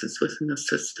arises within the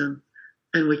system,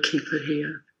 and we keep it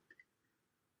here.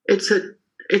 It's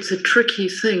a tricky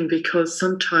thing, because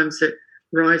sometimes that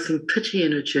rising piti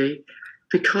energy,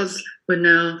 because we're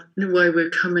now, in a way, we're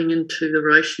coming into the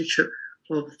relationship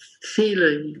of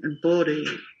feeling and body,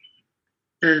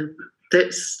 and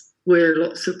that's where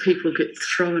lots of people get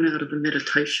thrown out of the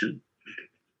meditation.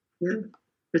 Yeah.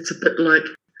 It's a bit like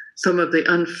some of the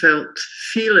unfelt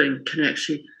feeling can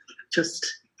actually just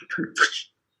kind of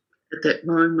at that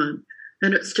moment.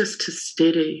 And it's just to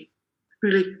steady,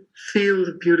 really feel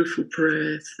the beautiful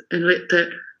breath and let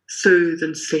that soothe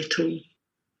and settle.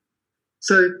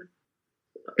 So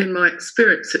in my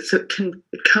experience, it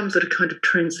comes at a kind of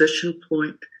transition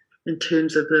point in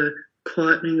terms of the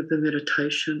quietening of the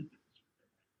meditation.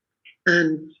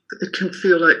 And it can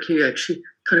feel like you actually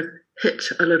kind of hit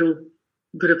a little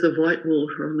bit of the white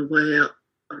water on the way out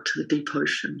to the deep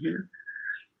ocean, yeah.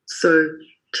 So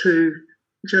to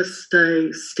just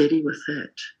stay steady with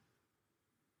that.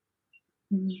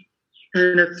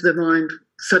 And if the mind,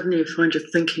 suddenly you find you're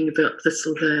thinking about this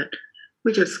or that,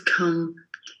 we just come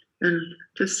and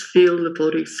just feel the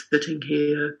body sitting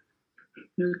here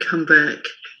and come back,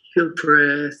 feel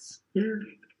breath, yeah.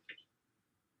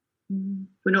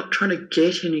 We're not trying to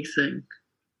get anything,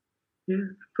 yeah.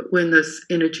 But when this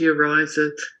energy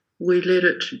arises, we let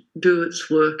it do its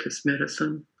work as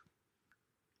medicine.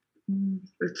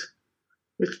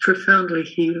 It's profoundly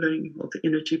healing of the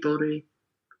energy body.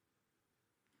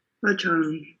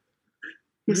 Ajahn,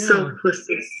 yourself with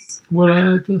this. Well,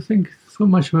 I think so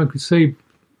much I could say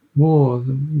more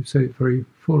than you said it very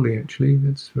fully, actually.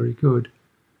 That's very good.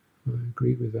 I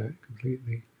agree with that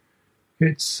completely.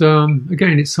 It's,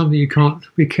 again, it's something you can't,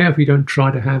 be careful you don't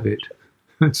try to have it.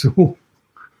 That's all.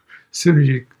 As soon as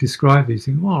you describe these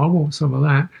things, I want some of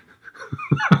that.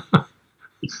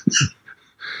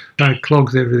 That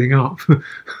clogs everything up.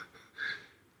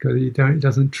 Because it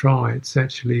doesn't try. It's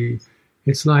actually,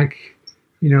 it's like,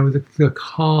 the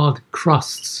hard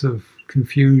crusts of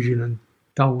confusion and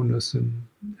dullness and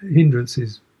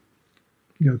hindrances,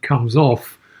 comes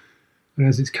off. And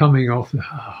as it's coming off,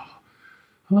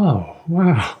 oh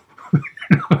wow.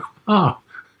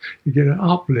 You get an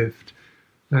uplift.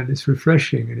 And it's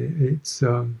refreshing, and it's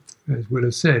as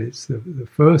Willa said, it's the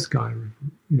first kind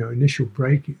of initial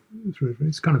breaking through.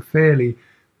 It's kind of fairly,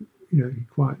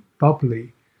 quite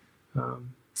bubbly, and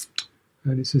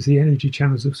it's as the energy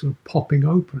channels are sort of popping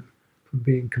open from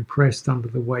being compressed under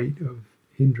the weight of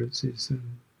hindrances and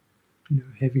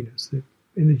heaviness. The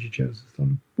energy channels are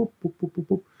starting boop boop boop boop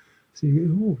boop. So you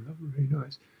go, that was really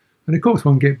nice, and of course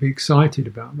one get excited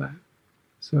about that.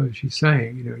 So she's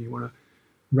saying, you want to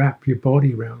wrap your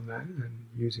body around that, and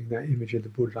using that image of the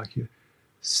Buddha, like you're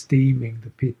steaming the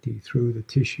piti through the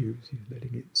tissues, you're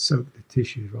letting it soak the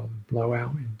tissues rather than blow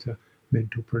out into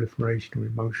mental proliferation or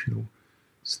emotional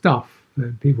stuff.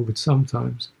 And people could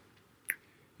sometimes,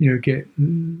 get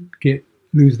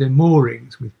lose their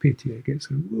moorings with piti. It gets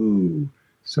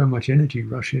so much energy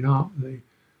rushing up, their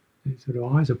sort of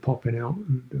eyes are popping out,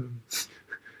 and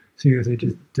so they're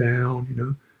just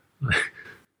down,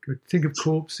 think of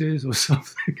corpses or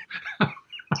something,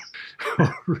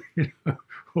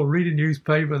 or read a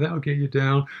newspaper, that'll get you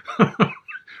down.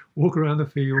 Walk around the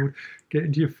field, get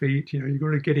into your feet. You've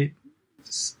got to get it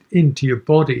into your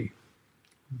body.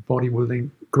 The body will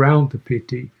then ground the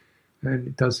piti, and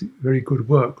it does very good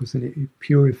work because then it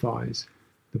purifies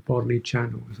the bodily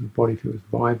channels, and the body feels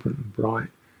vibrant and bright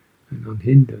and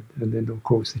unhindered. And then, of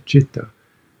course, the citta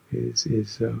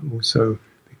is also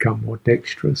become more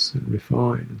dexterous and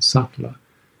refined and subtler,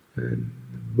 and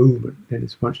the movement then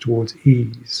is much towards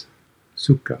ease,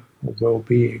 sukha, or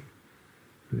well-being.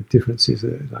 And the difference is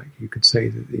that, like you could say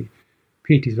that the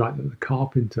piti is like the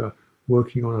carpenter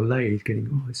working on a lathe, getting,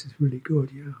 this is really good,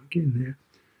 I'm getting there.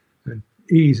 And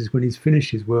ease is when he's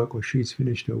finished his work or she's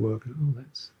finished her work, and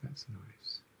that's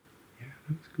nice. Yeah,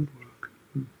 that's good work.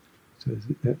 So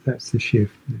that's the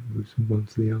shift, and it moves from one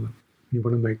to the other. You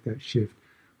want to make that shift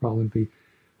rather than be,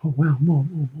 oh wow, more.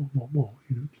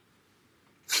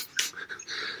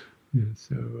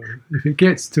 So if it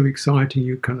gets too exciting,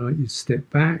 you step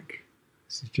back.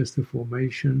 This is just the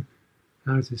formation.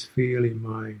 How does this feel in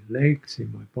my legs,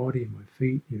 in my body, in my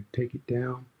feet? Take it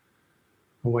down,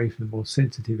 away from the more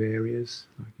sensitive areas,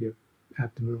 like your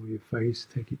abdomen or your face.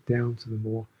 Take it down to the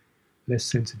more less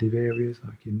sensitive areas,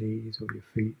 like your knees or your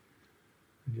feet,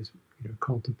 and just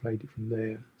contemplate it from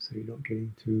there, so you're not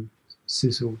getting too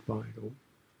sizzled by it all.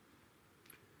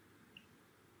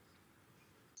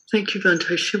 Thank you,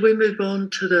 Bhante. Should we move on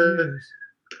to the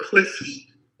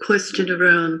question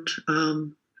around...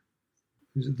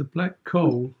 is it the black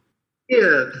coal?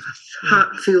 Yeah,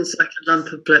 heart feels like a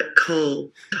lump of black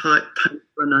coal, tight, painful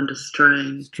and under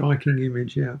strain. Striking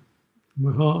image, yeah.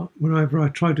 My heart, whenever I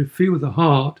try to feel the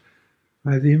heart,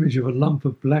 I have the image of a lump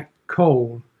of black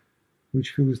coal,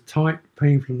 which feels tight,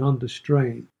 painful and under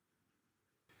strain.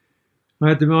 I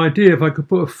had the idea if I could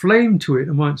put a flame to it,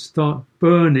 I might start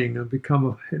burning and become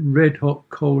a red-hot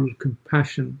coal of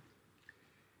compassion.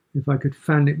 if I could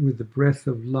fan it with the breath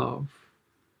of love.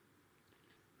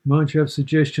 Might you have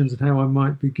suggestions of how I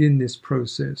might begin this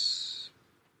process?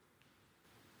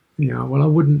 Yeah, well, I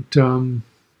wouldn't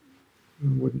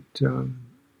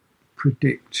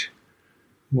predict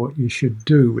what you should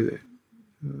do with it.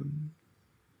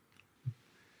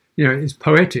 It's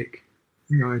poetic,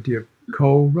 the idea of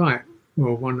coal, right?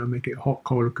 Well, why not make it hot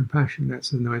coal of compassion?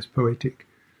 That's a nice poetic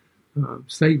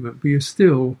statement, but you're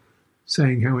still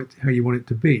saying how you want it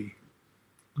to be,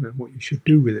 and what you should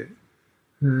do with it.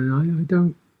 And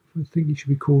I think you should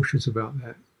be cautious about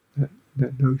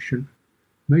that notion.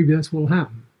 Maybe that's what'll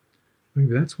happen.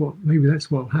 Maybe that's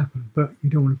what'll happen. But you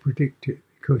don't want to predict it,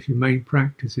 because your main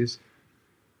practice is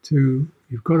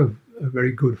you've got a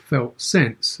very good felt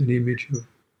sense, an image of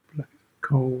black,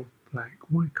 cold, black.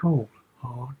 Why cold?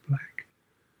 Hard, black.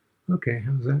 Okay,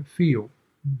 how does that feel?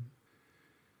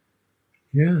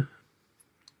 Yeah.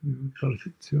 Both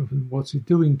itself and what's it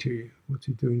doing to you? What's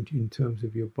it doing in terms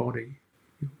of your body?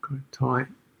 You're kind of tight,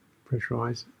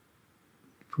 pressurized.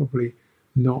 Probably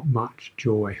not much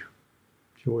joy.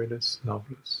 Joyless,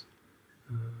 loveless.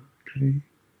 Okay.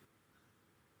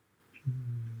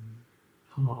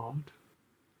 Hard.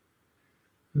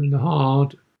 And the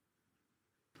hard,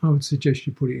 I would suggest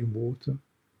you put it in water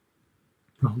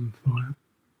rather than fire.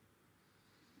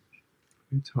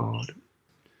 It's hard.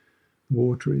 The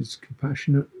water is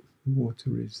compassionate. The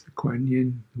water is the Kuan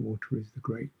Yin. The water is the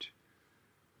great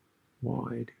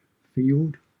wide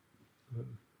field of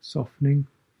softening.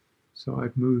 So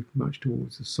I've moved much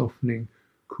towards the softening,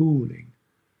 cooling,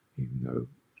 even though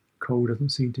cold doesn't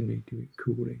seem to need to be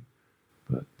cooling,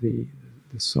 but the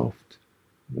soft,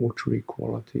 watery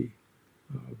quality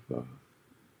of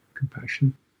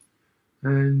compassion,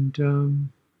 and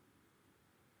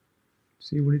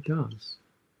see what it does.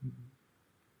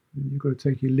 You've got to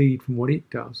take your lead from what it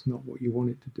does, not what you want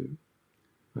it to do.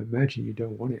 I imagine you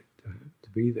don't want it to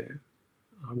be there.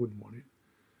 I wouldn't want it.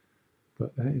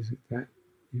 But that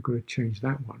you've got to change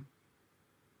that one.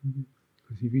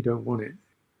 Because if you don't want it,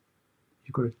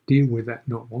 you've got to deal with that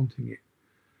not wanting it.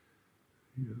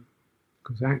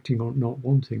 Because acting on not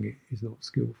wanting it is not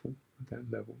skillful at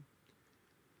that level.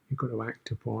 You've got to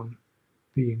act upon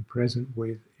being present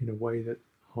with in a way that's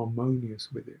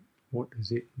harmonious with it. What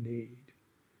does it need?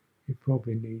 It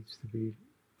probably needs to be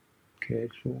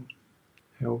cared for,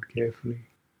 held carefully.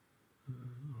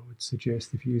 I would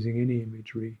suggest, if using any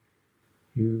imagery,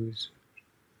 use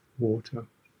water.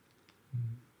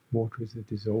 Water is the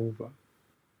dissolver.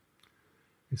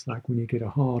 It's like when you get a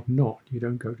hard knot, you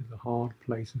don't go to the hard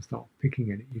place and start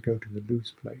picking at it. You go to the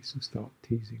loose place and start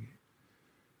teasing it.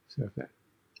 So if that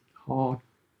hard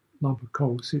lump of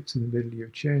coal sits in the middle of your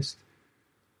chest,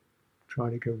 try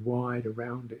to go wide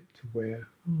around it to where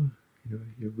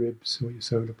your ribs or your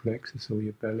solar plexus or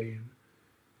your belly, and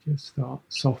just start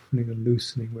softening and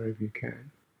loosening wherever you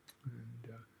can,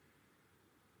 and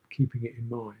keeping it in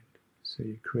mind. So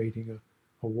you're creating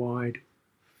a wide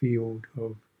field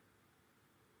of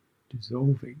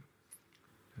dissolving,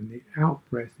 and the out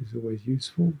breath is always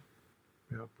useful.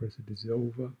 Out breath, a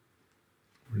dissolver,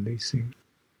 releasing.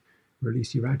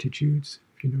 Release your attitudes.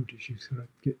 If you notice you sort of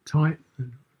get tight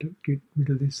and don't get rid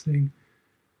of this thing,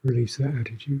 release that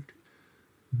attitude.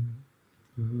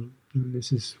 And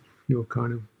this is your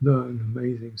kind of learn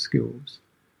amazing skills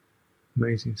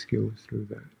through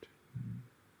that.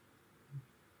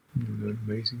 You learn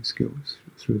amazing skills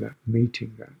through that,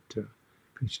 meeting that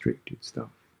constricted stuff.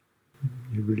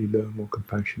 You really learn what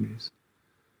compassion is,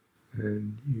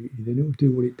 and then it will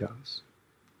do what it does.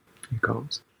 You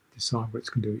can't decide what it's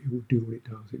going to do. It will do what it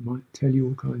does. It might tell you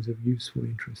all kinds of useful,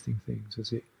 interesting things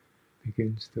as it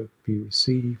begins to be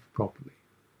received properly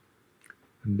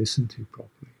and listened to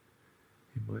properly.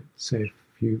 It might say a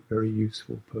few very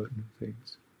useful, pertinent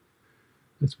things.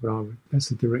 That's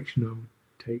the direction I would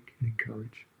take and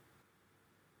encourage.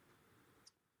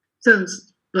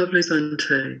 Sounds lovely,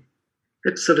 Bhante.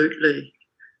 Absolutely.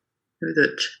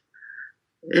 That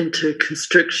into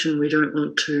constriction, we don't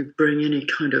want to bring any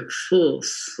kind of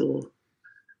force or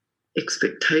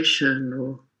expectation,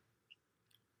 or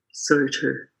so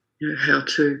to how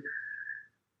to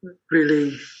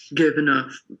really give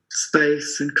enough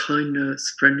space and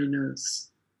kindness,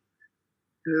 friendliness.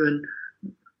 And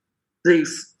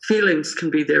these feelings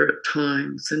can be there at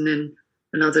times, and then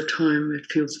another time it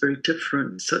feels very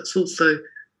different. So it's also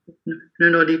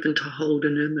not even to hold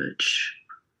an image.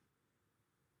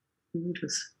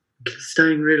 Just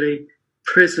staying really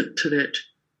present to that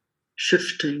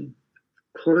shifting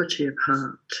quality of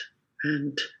heart,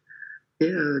 and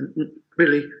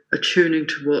really attuning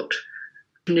to what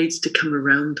needs to come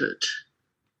around it.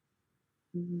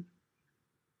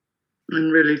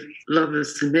 And really, love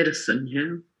is the medicine,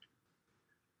 yeah?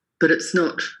 But it's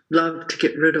not love to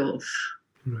get rid of.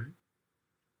 Right.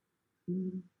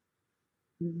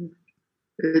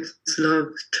 It's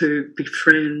love to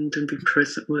befriend and be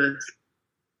present with.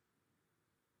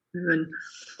 And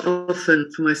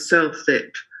often for myself,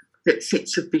 that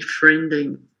sense of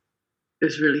befriending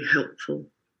is really helpful.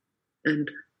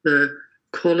 And the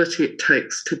quality it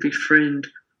takes to befriend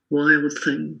wild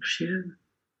things, yeah.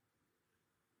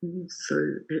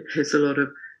 So it has a lot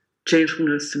of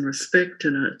gentleness and respect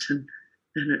in it,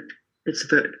 and it's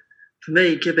about, for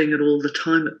me, giving it all the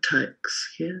time it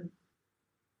takes, yeah.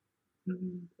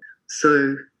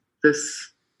 So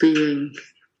this being,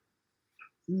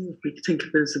 if we think of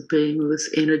it as a being, or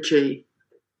this energy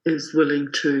is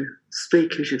willing to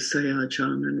speak, as you say,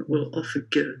 Ajahn, and it will offer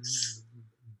gifts.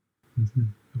 Mm-hmm.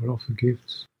 It will offer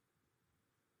gifts.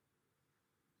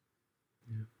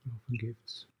 Yeah, offer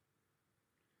gifts.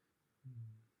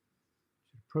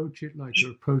 Approach it like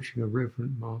you're approaching a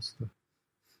reverent master.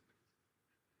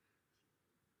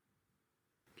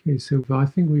 Okay, so I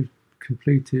think we've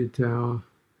completed our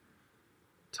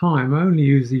time. I only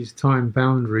use these time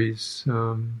boundaries.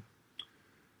 I'm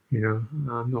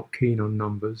not keen on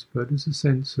numbers, but there's a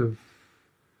sense of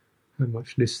how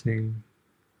much listening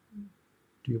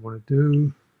do you want to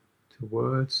do to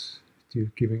words? Do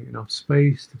you giving enough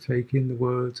space to take in the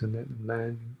words and let them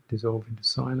land, dissolve into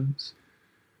silence?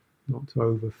 Not to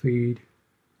overfeed,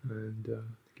 and to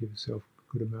give yourself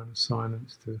a good amount of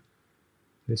silence to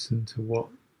listen to whether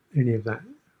any of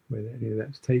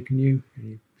that's taken you,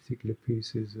 any particular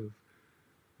pieces of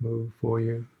move for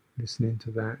you, listening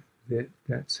to that.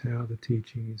 That's how the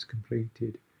teaching is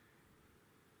completed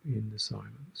in the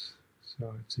silence. So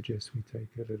I'd suggest we take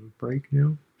a little break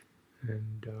now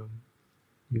and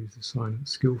use the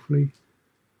silence skillfully.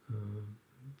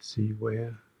 See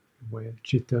where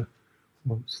citta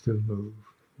wants to move,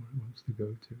 what it wants to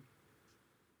go to.